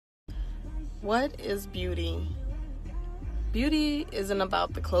What is beauty? Beauty isn't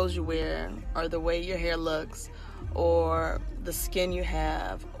about the clothes you wear or the way your hair looks or the skin you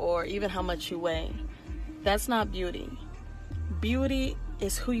have or even how much you weigh. That's not beauty. Beauty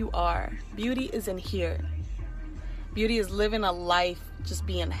is who you are. Beauty is in here. Beauty is living a life just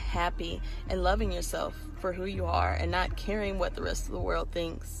being happy and loving yourself for who you are and not caring what the rest of the world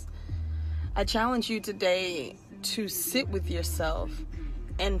thinks. I challenge you today to sit with yourself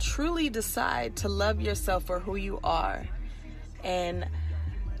and truly decide to love yourself for who you are. And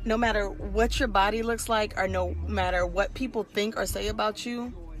no matter what your body looks like or no matter what people think or say about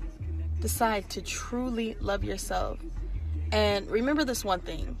you, decide to truly love yourself. And remember this one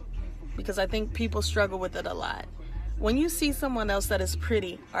thing, because I think people struggle with it a lot. When you see someone else that is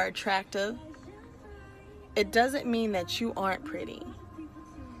pretty or attractive, it doesn't mean that you aren't pretty.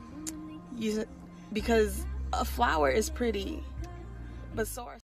 Because a flower is pretty, but so are